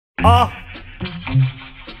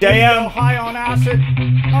Damn. High on acid.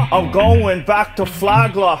 I'm going back to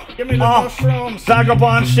Flagler. Give me the mushrooms.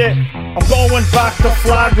 Vagabond shit. I'm going back to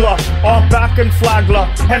Flagler. Back in Flagler.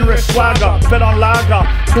 Henry Swagger. Bit on lager.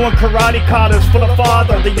 Doing karate katas for the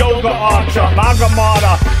father. The yoga archer. Maga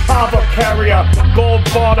Mata. Hava carrier. Gold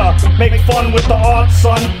border. Make fun with the art,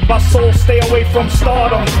 son. My soul stay away from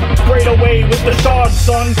stardom. Sprayed away with the shards,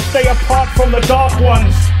 son. Stay apart from the dark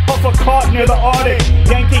ones. Puff a cart near the Arctic.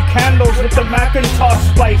 Yankee candles with the Macintosh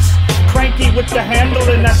spice. Cranky with the handle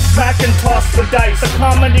and that smack and toss the dice. The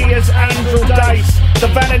comedy is Andrew Dice.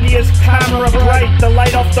 The vanity is camera bright. The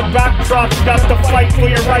light off the backdrop. Got to fight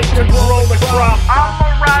for your right to grow the crop.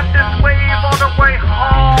 I'ma ride this wave all the way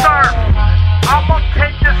home. Surf. I'ma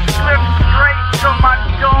take this slip straight to my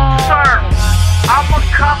dome. Surf. I'ma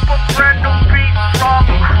cop a brand new beat from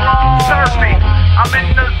Chrome. Surfing. I'm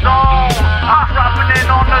in the zone. I'm dropping in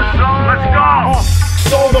on the zone. Let's go.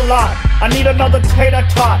 Sold a lot. I need another tater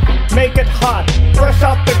tot. Make it hot. Fresh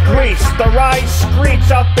out the grease. The rye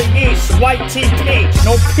screech out the east. White tea peach.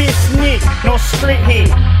 No peace sneak. No street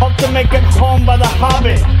heat. Hope to make it home by the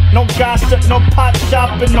Hobbit. No gossip. No pot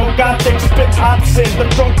shopping. No gothic spit oxen. The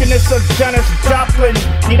drunkenness of Janis Joplin.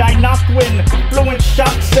 Need I not win? Fluent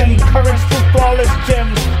shots and courage through flawless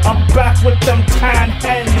gems. I'm back with them tan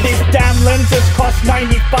hens. These damn lenses cost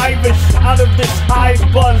 95-ish. Out of this high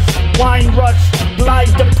buzz. Wine rush.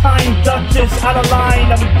 Glide the pine Duchess out of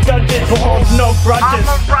line of judges who hold no grudges.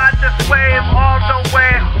 I'ma ride this wave all the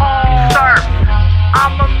way home. Surf.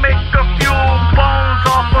 I'ma make a few bones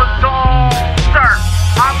off a zone. Surf.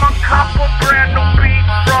 I'ma cop a brand new beat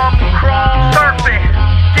from Chrome. Surfing.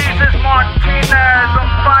 Jesus Martinez,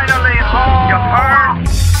 I'm finally home. You heard?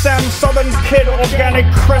 Sam Southern Kid,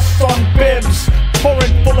 organic crests on bibs.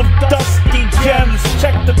 Torrent full of dusty gems.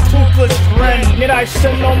 Check the toothless grin. Need I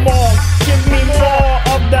say no more? Give me more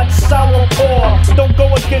of that sour pour. Don't go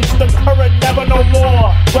against the current, never no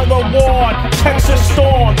more. Weather worn, Texas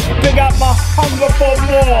storm. Big out my hunger for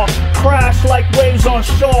more. Crash like waves on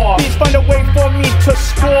shore. Please find a way for me to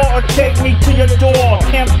score or take me to your door.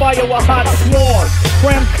 Campfire with hot s'mores.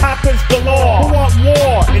 Graham cockers galore. Who want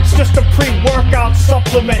war? It's just a pre-workout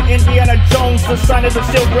supplement. Indiana Jones, the sign of the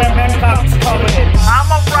Steel Graham Hancock's covenant.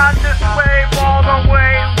 I'ma ride this wave all the way